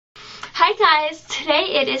Hi guys,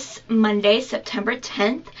 today it is Monday, September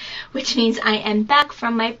 10th, which means I am back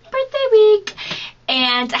from my birthday week,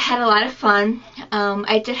 and I had a lot of fun.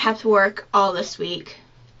 I did have to work all this week.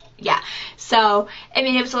 Yeah, so, I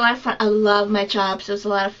mean, it was a lot of fun. I love my job, so it was a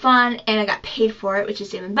lot of fun, and I got paid for it, which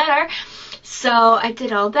is even better. So I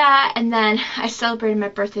did all that, and then I celebrated my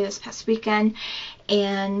birthday this past weekend,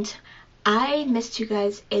 and I missed you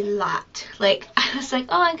guys a lot. Like, I was like,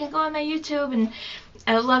 oh, I can go on my YouTube, and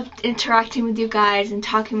I loved interacting with you guys and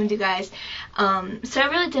talking with you guys. So I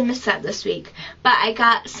really did miss that this week. But I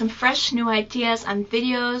got some fresh new ideas on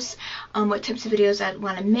videos, what types of videos I'd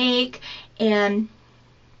want to make, and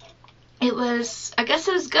it was, I guess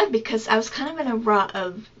it was good because I was kind of in a rut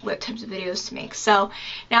of what types of videos to make. So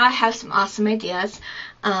now I have some awesome ideas.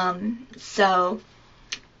 So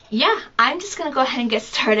yeah, I'm just going to go ahead and get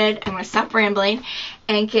started. I'm going to stop rambling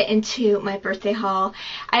and get into my birthday haul.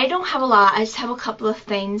 I don't have a lot. I just have a couple of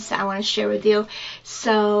things that I want to share with you.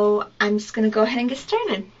 So I'm just going to go ahead and get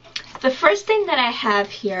started. The first thing that I have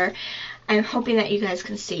here, I'm hoping that you guys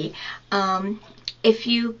can see. If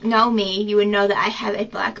you know me, you would know that I have a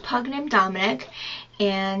black pug named Dominic.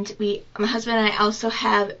 And my husband and I also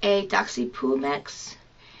have a Dachshund Poo mix,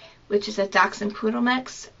 which is a Dachshund Poodle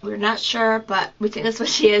mix. We're not sure, but we think that's what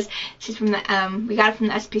she is. She's from the, we got it from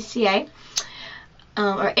the SPCA,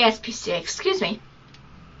 or ASPCA, excuse me.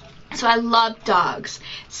 So I love dogs.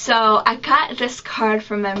 So I got this card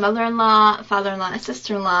from my mother-in-law, father-in-law, and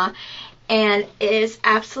sister-in-law, and it is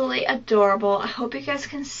absolutely adorable. I hope you guys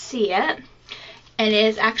can see it. And it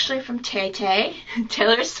is actually from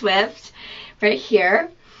Taylor Swift, right here.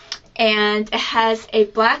 And it has a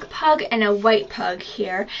black pug and a white pug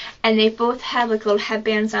here, and they both have like little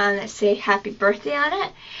headbands on that say happy birthday on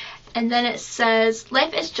it, and then it says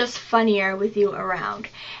life is just funnier with you around.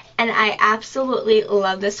 And I absolutely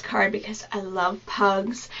love this card because I love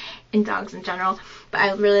pugs and dogs in general, but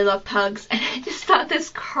I really love pugs, and I just thought this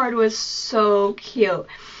card was so cute.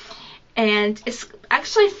 And it's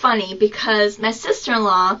actually funny because my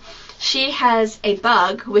sister-in-law, she has a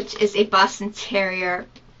bug, which is a Boston Terrier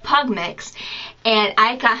pug mix, and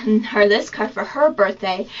I got her this card for her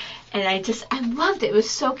birthday, and I loved it. It was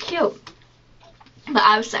so cute. But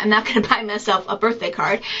obviously I'm not going to buy myself a birthday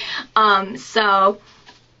card, so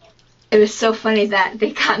it was so funny that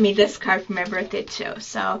they got me this card for my birthday too.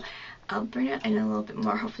 So I'll bring it in a little bit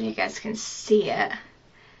more, hopefully you guys can see it.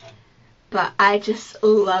 But I just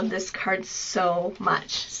love this card so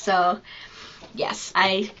much. So yes,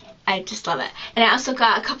 I just love it. And I also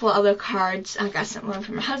got a couple other cards. I got one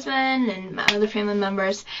from my husband and my other family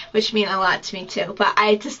members, which mean a lot to me too. But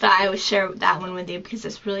I just thought I would share that one with you because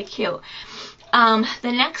it's really cute. The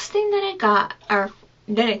next thing that I got, or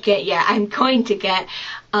didn't get yet, I'm going to get,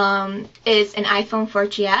 is an iPhone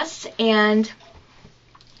 4GS. And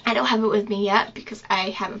I don't have it with me yet because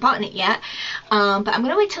I haven't bought it yet. But I'm going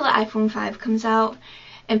to wait till the iPhone 5 comes out.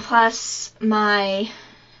 And plus, my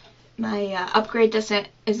upgrade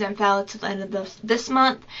isn't valid till the end of this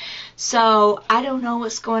month, so I don't know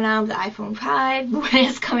what's going on with the iPhone 5 when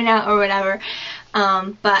it's coming out or whatever.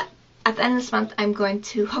 But at the end of this month, I'm going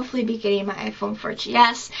to hopefully be getting my iPhone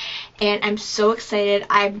 4GS, and I'm so excited.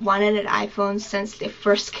 I've wanted an iPhone since they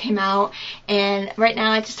first came out, and right now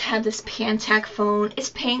I just have this Pantech phone. It's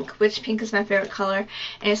pink, which pink is my favorite color,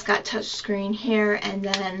 and it's got touchscreen here, and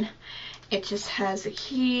then it just has the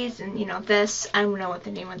keys and, you know, this. I don't know what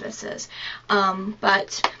the name of this is.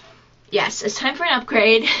 But, yes, it's time for an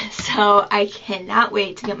upgrade. So I cannot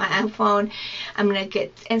wait to get my iPhone. I'm going to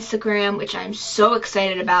get Instagram, which I'm so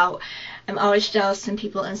excited about. I'm always jealous when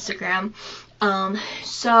people Instagram.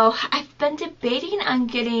 So I've been debating on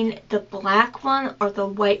getting the black one or the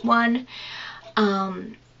white one.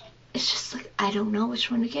 It's just like, I don't know which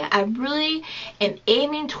one to get. I really am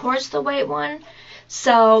aiming towards the white one.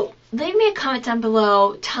 So leave me a comment down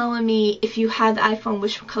below telling me if you had the iPhone,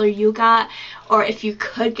 which color you got, or if you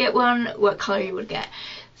could get one, what color you would get.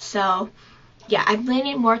 So yeah, I'm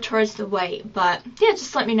leaning more towards the white, but yeah,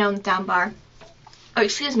 just let me know in the down bar, or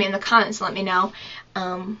excuse me, in the comments, let me know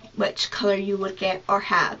which color you would get or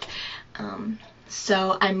have.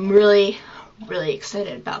 So I'm really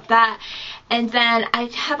excited about that. And then I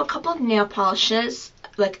have a couple of nail polishes.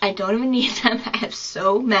 Like, I don't even need them. I have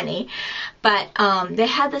so many. But they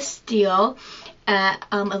had this deal at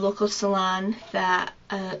a local salon that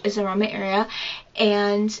is around my area.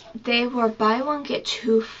 And they were buy one, get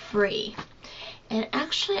two free. And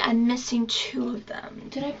actually, I'm missing two of them.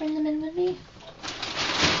 Did I bring them in with me?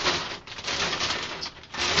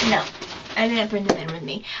 No, I didn't bring them in with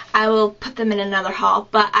me. I will put them in another haul.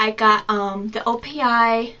 But I got the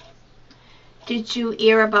OPI Did you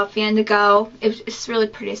hear about Vandigo? It's really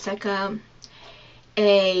pretty. It's like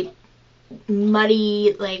a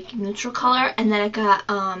muddy, like, neutral color. And then I got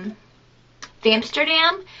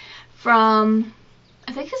Amsterdam from,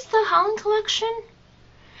 I think it's the Holland collection.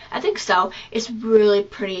 I think so. It's really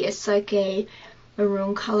pretty. It's like a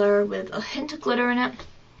maroon color with a hint of glitter in it.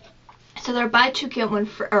 So they're buy two get one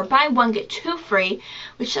free, or buy one get two free,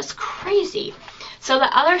 which is crazy. So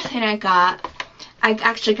the other thing I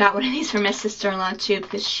actually got one of these for my sister-in-law too,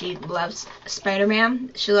 because she loves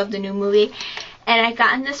Spider-Man. She loved the new movie. And I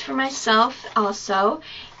gotten this for myself also.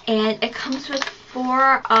 And it comes with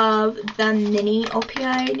 4 of the mini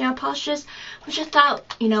OPI nail polishes, which I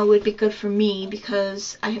thought, you know, would be good for me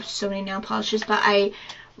because I have so many nail polishes. But I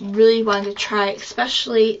really wanted to try,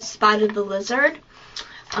 especially Spotted the Lizard.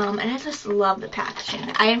 And I just love the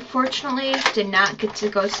packaging. I unfortunately did not get to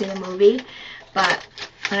go see the movie, but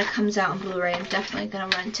when it comes out on Blu-ray, I'm definitely going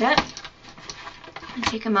to rent it and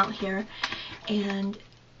take them out here. And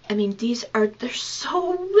I mean, they're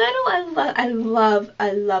so little. I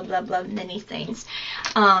love mini things.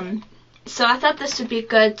 So I thought this would be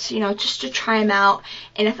good to, you know, just to try them out.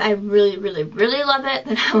 And if I really love it,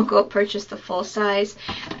 then I will go purchase the full size.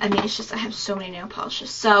 I mean, it's just I have so many nail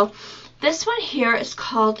polishes. So this one here is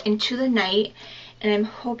called Into the Night, and I'm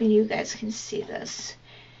hoping you guys can see this.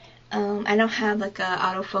 I don't have like a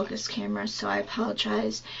autofocus camera, so I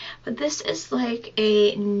apologize. But this is like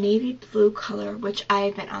a navy blue color, which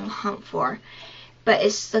I've been on the hunt for. But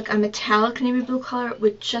it's like a metallic navy blue color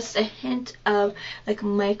with just a hint of like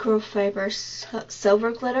microfiber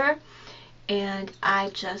silver glitter. And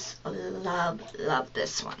I just love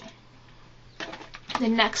this one. The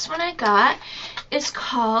next one I got is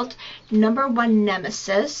called One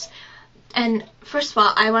Nemesis. And first of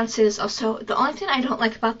all, I want to say this also. The only thing I don't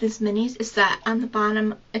like about these minis is that on the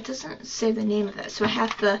bottom, it doesn't say the name of it. So I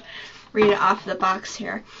have to read it off the box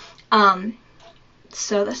here.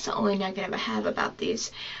 So that's the only negative I have about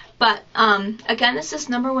these. But, again, this is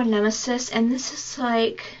One Nemesis. And this is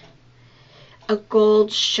like a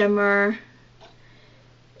gold shimmer,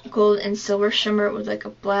 gold and silver shimmer with like a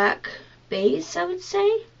black base, I would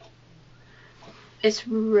say. It's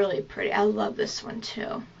really pretty. I love this one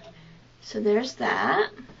too. So there's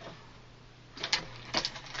that.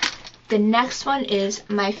 The next one is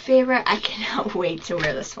my favorite. I cannot wait to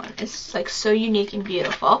wear this one. It's like so unique and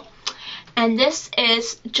beautiful. And this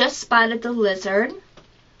is Just Spotted the Lizard.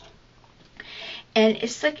 And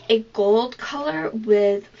it's like a gold color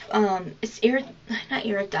with, it's not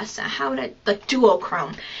iridescent, how would I, like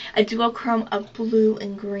duochrome. A duochrome of blue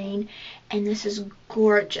and green. And this is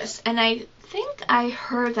gorgeous. And I think I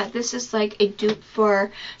heard that this is like a dupe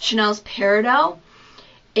for Chanel's Peridot.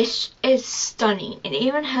 It's stunning. It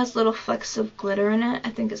even has little flecks of glitter in it. I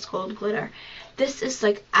think it's gold glitter. This is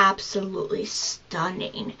like absolutely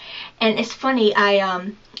stunning. And it's funny,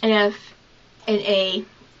 in a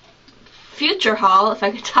future haul, if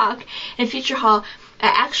I could talk, in a future haul, I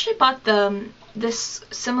actually bought this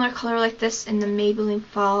similar color like this in the Maybelline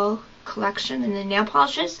Fall collection in the nail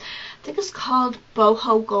polishes. I think it's called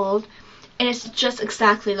Boho Gold, and it's just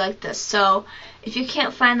exactly like this. So if you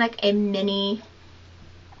can't find like a mini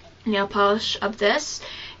nail polish of this,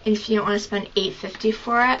 and if you don't want to spend $8.50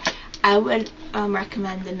 for it, I would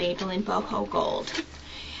recommend the Maybelline Boho Gold.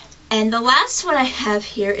 And the last one I have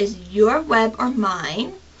here is Your Web or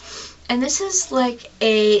Mine. And this is like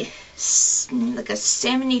a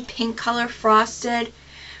salmony pink color frosted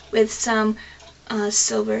with some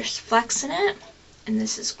silver flecks in it. And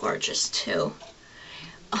this is gorgeous too.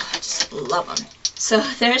 Oh, I just love them. So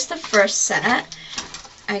there's the first set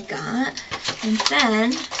I got. And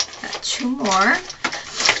then got 2 more.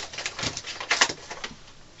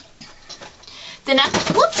 The next,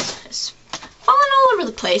 whoops, it's falling all over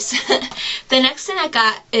the place. The next thing I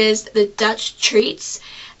got is the Dutch Treats.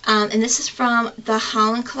 And this is from the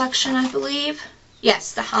Holland collection, I believe.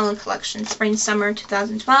 Yes, the Holland collection, Spring Summer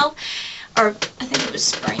 2012. Or I think it was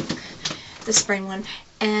spring, the spring one.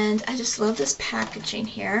 And I just love this packaging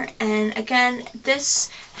here. And again,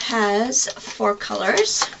 this has 4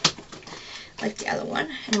 colors, like the other one.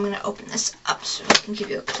 And I'm going to open this up so I can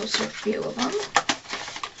give you a closer view of them.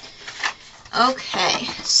 Okay,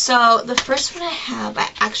 so the first one I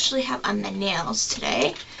actually have on my nails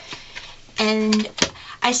today. And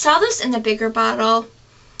I saw this in the bigger bottle,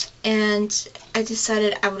 and I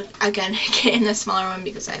decided I would, again, get in the smaller one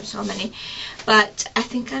because I have so many. But I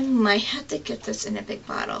think I might have to get this in a big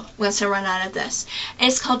bottle once I run out of this. And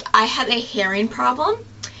it's called I Have a Herring Problem.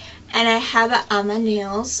 And I have it on my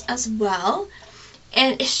nails as well.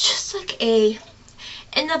 And it's just like a,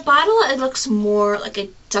 in the bottle it looks more like a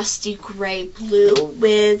dusty gray blue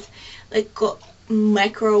with like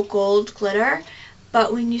micro gold glitter,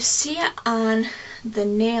 but when you see it on the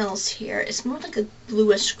nails here, it's more like a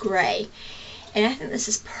bluish gray, and I think this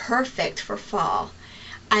is perfect for fall.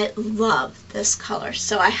 I love this color,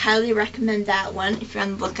 so I highly recommend that one if you're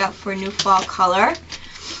on the lookout for a new fall color.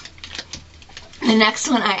 The next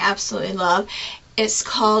one I absolutely love. It's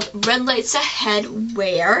called Red Lights Ahead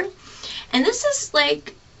Wear, and this is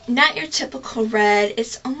like not your typical red.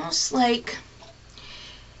 It's almost like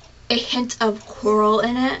a hint of coral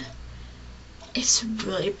in it. It's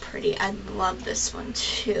really pretty. I love this one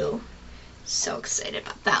too. So excited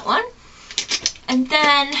about that one. And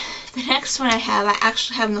then the next one I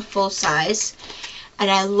actually have in the full size, and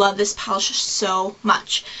I love this polish so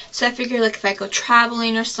much. So I figured like if I go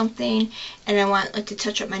traveling or something and I want like to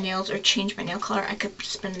touch up my nails or change my nail color, I could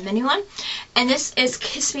spend the mini one. And this is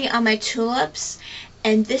Kiss Me on My Tulips,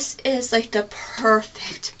 and this is like the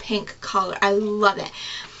perfect pink color. I love it.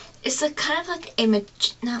 It's like kind of like a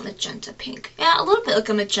not magenta pink. Yeah, a little bit like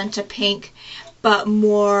a magenta pink, but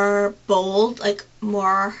more bold, like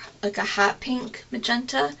more like a hot pink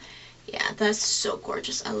magenta. Yeah, that's so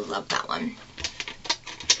gorgeous. I love that one.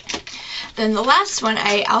 Then the last one,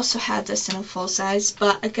 I also had this in a full size,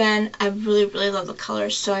 but again, I really, really love the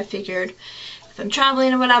colors, so I figured if I'm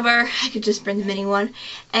traveling or whatever, I could just bring the mini one.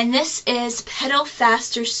 And this is Pedal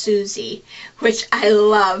Faster Suzi, which I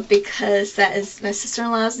love because that is my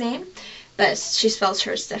sister-in-law's name, but she spells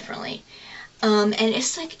hers differently. And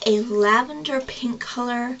it's like a lavender pink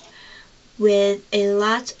color with a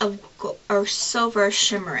lot of silver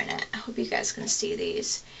shimmer in it. I hope you guys can see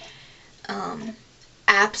these.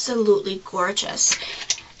 Absolutely gorgeous.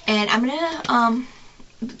 And I'm gonna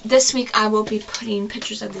this week I will be putting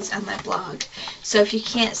pictures of these on my blog, so if you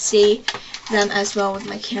can't see them as well with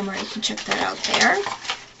my camera, you can check that out there.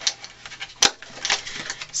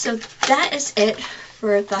 So that is it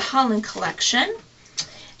for the Holland collection.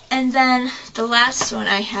 And then the last one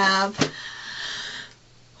I have,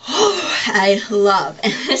 I love,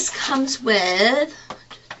 and this comes with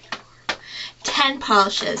 10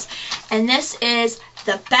 polishes, and this is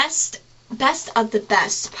the best of the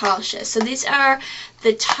best polishes. So these are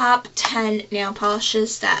the top 10 nail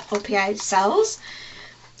polishes that OPI sells,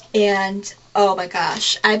 and oh my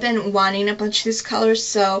gosh, I've been wanting a bunch of these colors,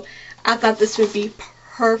 so I thought this would be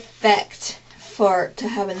perfect to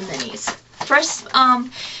have in the minis. First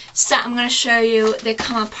set I'm going to show you, they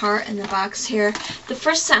come apart in the box here. The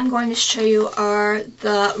first set I'm going to show you are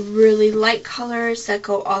the really light colors that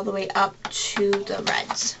go all the way up to the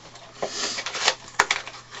reds.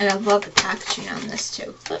 And I love the packaging on this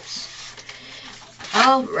too. Oops.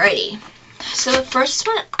 Alrighty. So the first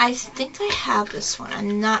one, I think I have this one.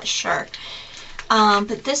 I'm not sure.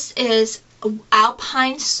 But this is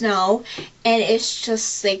Alphine Snow, and it's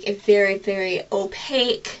just like a very, very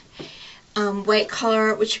opaque white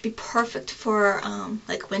color, which would be perfect for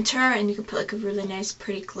like winter, and you can put like a really nice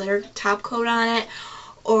pretty glitter top coat on it,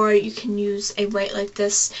 or you can use a white like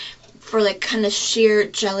this for like kind of sheer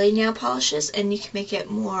jelly nail polishes, and you can make it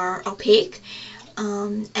more opaque,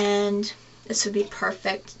 and this would be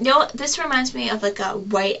perfect. You know, this reminds me of like a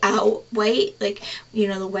white out white, like, you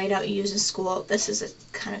know, the white out you use in school. This is a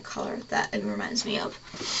kind of color that it reminds me of.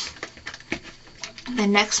 The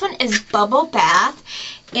next one is Bubble Bath,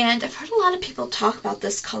 and I've heard a lot of people talk about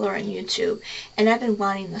this color on YouTube, and I've been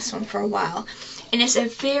wanting this one for a while. And it's a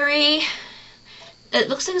very, it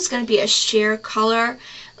looks like it's going to be a sheer color,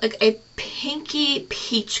 like a pinky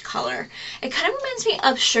peach color. It kind of reminds me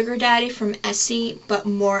of Sugar Daddy from Essie, but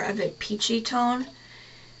more of a peachy tone,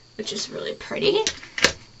 which is really pretty.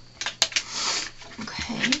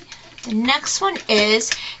 Okay, the next one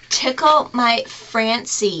is Tickle My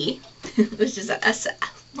France-y, which is I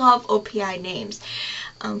love OPI names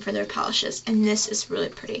for their polishes, and this is really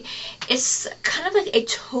pretty. It's kind of like a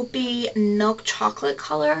taupey milk chocolate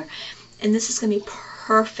color, and this is going to be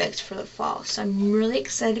perfect for the fall, so I'm really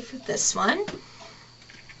excited for this one.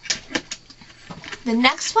 The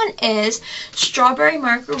next one is Strawberry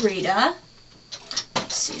Margarita.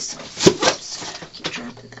 Let's see, so oops, I keep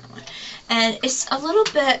dropping that one. And it's a little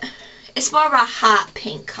bit, it's more of a hot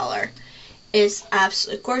pink color. It's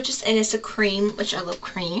absolutely gorgeous, and it's a cream, which I love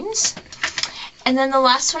creams. And then the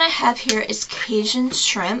last one I have here is Cajun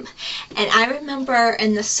Shrimp, and I remember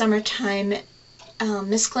in the summertime,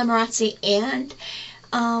 Miss Glamorazzi and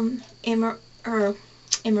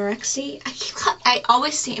Amarexi. I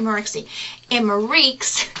always say Amarexi.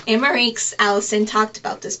 Amarique's Allison talked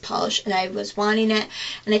about this polish, and I was wanting it,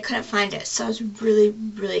 and I couldn't find it, so I was really,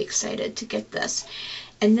 really excited to get this.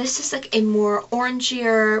 And this is like a more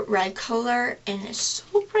orangier red color, and it's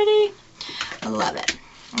so pretty. I love it.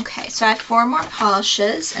 Okay, so I have 4 more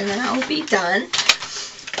polishes, and then I will be done.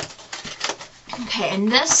 Okay,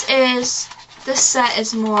 and this set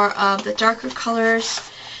is more of the darker colors,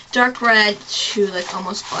 dark red to like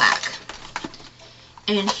almost black.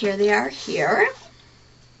 And here they are here.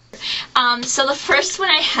 So the first one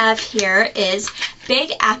I have here is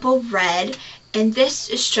Big Apple Red, and this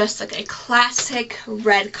is just like a classic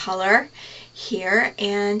red color here,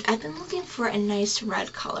 and I've been looking for a nice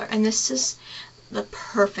red color, and this is the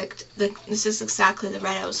perfect, this is exactly the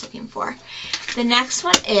red I was looking for. The next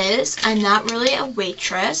one is I'm Not Really a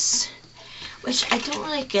Waitress, which I don't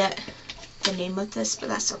really get the name of this, but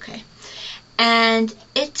that's okay. And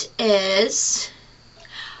it is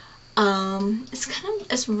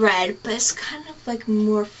it's red, but it's kind of like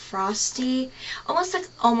more frosty,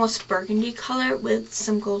 almost burgundy color with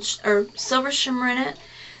some gold or silver shimmer in it.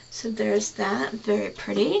 So there's that, very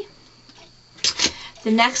pretty.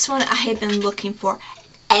 The next one I have been looking for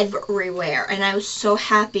everywhere, and I was so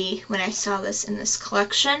happy when I saw this in this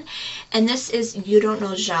collection. And this is You Don't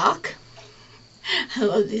Know Jacques. I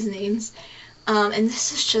love these names. And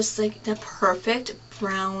this is just like the perfect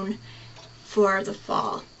brown for the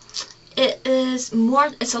fall. It's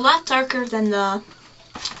a lot darker than the,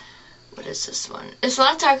 what is this one? It's a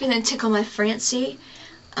lot darker than Tickle My France-y.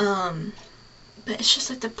 But it's just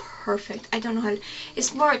like the perfect, I don't know how to,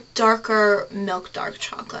 it's more darker milk dark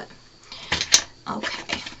chocolate.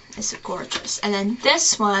 Okay, it's gorgeous. And then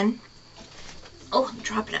this one, oh, I'm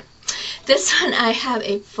dropping it. This one I have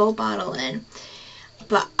a full bottle in,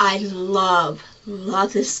 but I love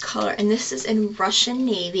this color. And this is in Russian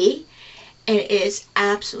Navy, and it is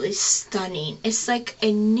absolutely stunning. It's like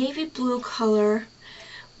a navy blue color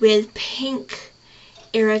with pink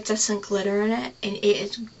iridescent glitter in it, and it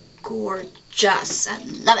is gorgeous. I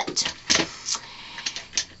love it.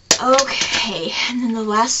 Okay, and then the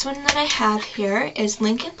last one that I have here is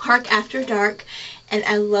Lincoln Park After Dark, and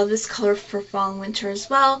I love this color for fall and winter as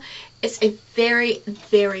well. It's a very,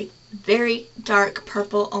 very, very dark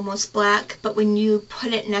purple, almost black, but when you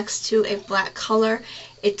put it next to a black color,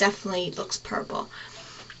 it definitely looks purple.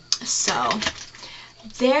 So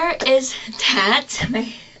there is that,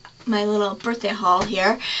 my little birthday haul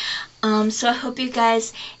here. So I hope you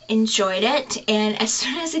guys enjoyed it, and as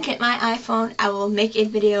soon as I get my iPhone, I will make a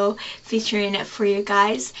video featuring it for you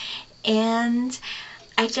guys. And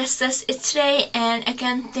I guess that's it today, and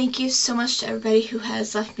again, thank you so much to everybody who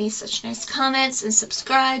has left me such nice comments and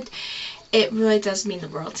subscribed. It really does mean the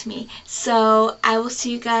world to me. So I will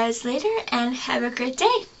see you guys later, and have a great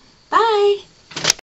day. Bye!